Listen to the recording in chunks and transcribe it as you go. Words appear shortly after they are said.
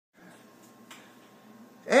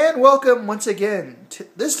And welcome once again.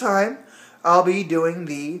 This time I'll be doing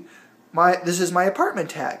this is my apartment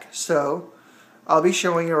tag. So I'll be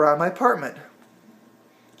showing you around my apartment.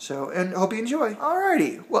 And hope you enjoy.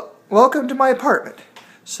 Alrighty, well, welcome to my apartment.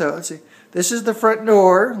 So let's see. This is the front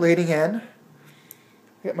door leading in.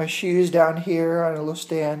 Got my shoes down here on a little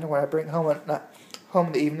stand when I bring home in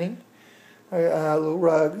the evening. A little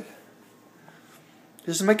rug.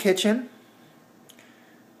 This is my kitchen.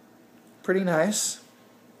 Pretty nice.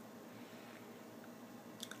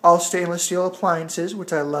 All stainless steel appliances,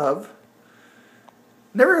 which I love.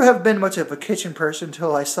 Never have been much of a kitchen person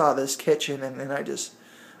until I saw this kitchen, and then I just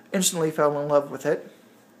instantly fell in love with it.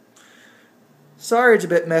 Sorry it's a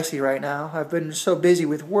bit messy right now. I've been so busy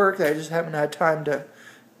with work that I just haven't had time to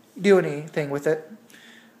do anything with it.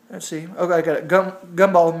 Let's see. Okay, I got a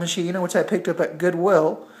gumball machine, which I picked up at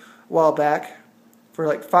Goodwill a while back for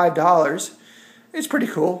like $5. It's pretty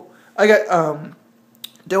cool. I got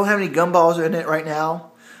don't have any gumballs in it right now,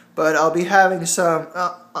 but I'll be having some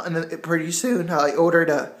pretty soon. I ordered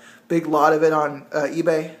a big lot of it on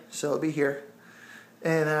eBay, so it'll be here.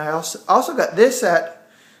 And then I also got this at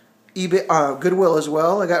eBay, Goodwill as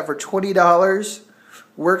well. I got it for $20.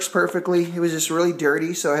 Works perfectly. It was just really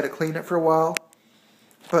dirty, so I had to clean it for a while.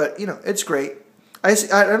 But you know, it's great. I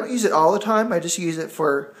don't use it all the time. I just use it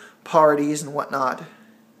for parties and whatnot,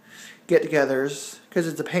 get-togethers, because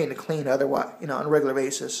it's a pain to clean otherwise, you know, on a regular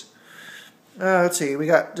basis. Let's see, we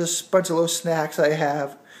got just a bunch of little snacks I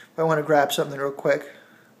have. If I want to grab something real quick.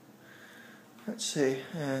 Let's see,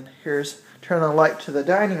 and turn on the light to the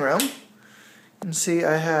dining room. You can see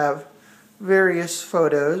I have various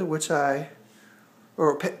photos,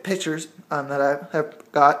 pictures that I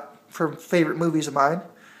have got from favorite movies of mine,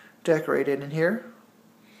 decorated in here.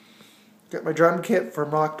 Got my drum kit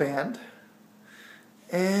from Rock Band.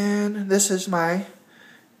 And this is my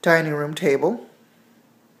dining room table.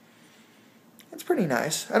 It's pretty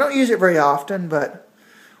nice. I don't use it very often, but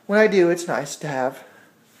when I do, it's nice to have.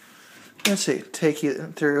 Let's see, take you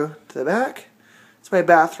through to the back. It's my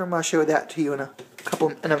bathroom. I'll show that to you in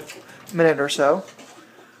a minute or so.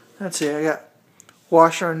 Let's see, I got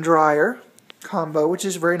washer and dryer combo, which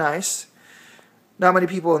is very nice. Not many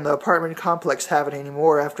people in the apartment complex have it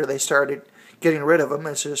anymore after they started getting rid of them.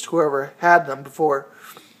 It's just whoever had them before,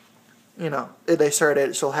 you know, they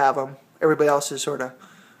started still have them. Everybody else is sort of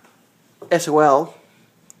SOL,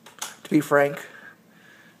 to be frank.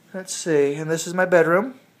 Let's see, and this is my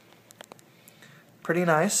bedroom. Pretty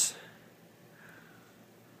nice.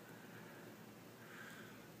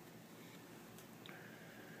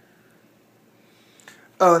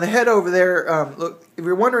 Oh, and the head over there, look, if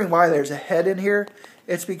you're wondering why there's a head in here,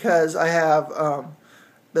 it's because I have the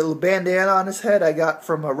little bandana on his head I got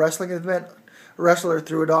from a wrestling event. A wrestler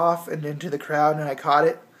threw it off and into the crowd, and I caught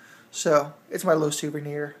it. So, it's my little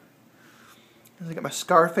souvenir. I got my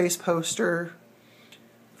Scarface poster.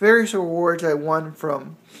 Various awards I won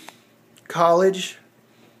from college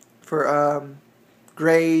for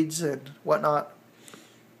grades and whatnot.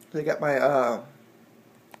 I got my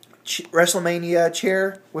WrestleMania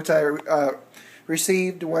chair, which I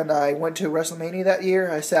received when I went to WrestleMania that year.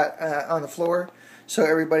 I sat on the floor, so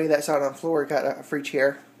everybody that sat on the floor got a free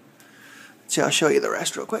chair. So I'll show you the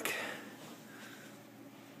rest real quick.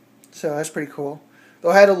 So that's pretty cool. Though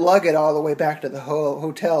I had to lug it all the way back to the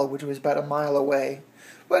hotel, which was about a mile away.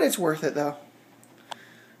 But it's worth it, though.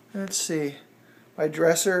 Let's see. My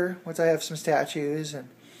dresser, which I have some statues and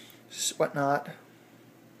whatnot.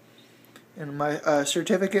 And my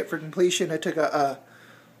certificate for completion, I took a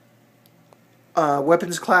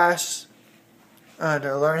weapons class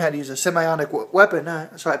to learn how to use a semi-automatic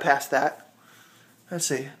weapon, so I passed that. Let's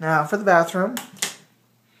see. Now for the bathroom.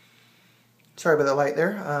 Sorry about the light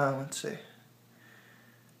there. Let's see.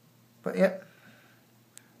 But yeah,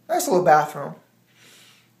 nice little bathroom.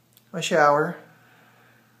 My shower.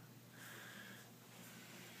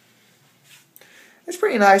 It's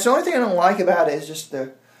pretty nice. The only thing I don't like about it is just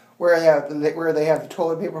where they have the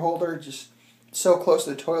toilet paper holder, just so close to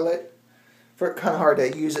the toilet. Kind of hard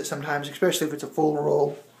to use it sometimes, especially if it's a full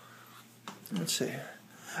roll. Let's see.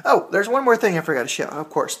 Oh, there's one more thing I forgot to show. Of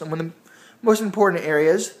course, one of the most important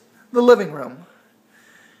areas, the living room.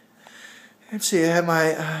 Let's see. I have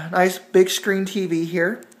my nice big screen TV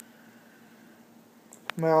here.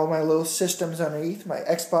 All my little systems underneath. My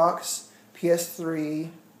Xbox, PS3,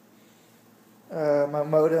 my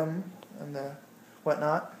modem, and the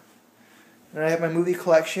whatnot. And I have my movie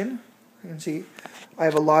collection. You can see I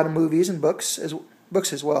have a lot of movies and books as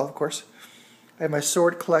well, of course. I have my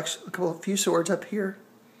sword collection, a few swords up here,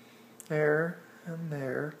 there, and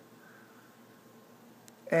there.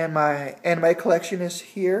 And my anime collection is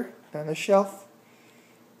here on the shelf.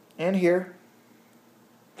 and here.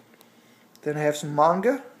 Then I have some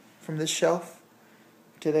manga from this shelf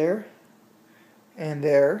to there and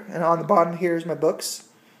there. And on the bottom here is my books,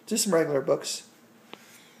 just some regular books.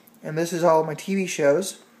 And this is all my TV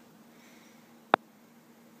shows.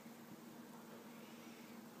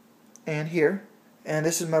 And here. And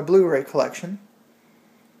this is my Blu-ray collection.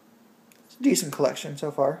 It's a decent collection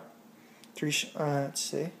so far. Let's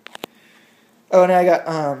see. Oh, and I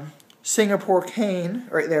got Singapore Cane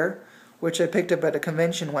right there, which I picked up at a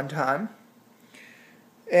convention one time.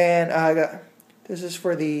 And I got, this is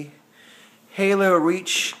for the Halo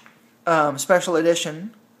Reach special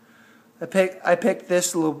edition. I picked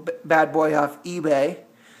this little bad boy off eBay.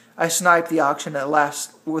 I sniped the auction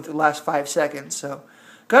with the last 5 seconds, so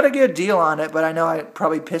got a good deal on it, but I know I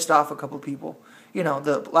probably pissed off a couple of people. You know,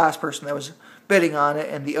 the last person that was bidding on it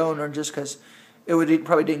and the owner, just because it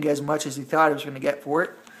probably didn't get as much as he thought he was going to get for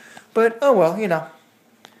it. But, oh well, you know.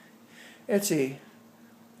 Let's see.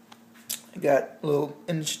 I got a little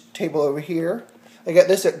inch table over here. I got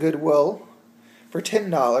this at Goodwill for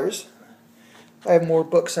 $10. I have more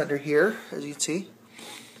books under here, as you can see.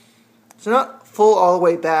 It's not full all the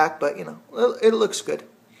way back, but, you know, it looks good.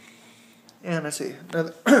 And let's see,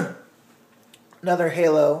 another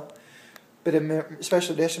Halo bit of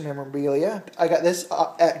special edition memorabilia. I got this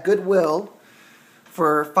at Goodwill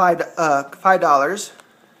for $5.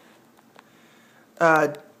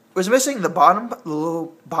 Was missing the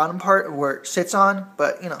little bottom part where it sits on,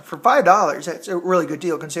 but you know, for $5, that's a really good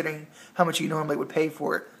deal considering how much you normally would pay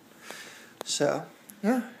for it. So,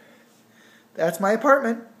 yeah, that's my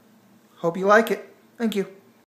apartment. Hope you like it. Thank you.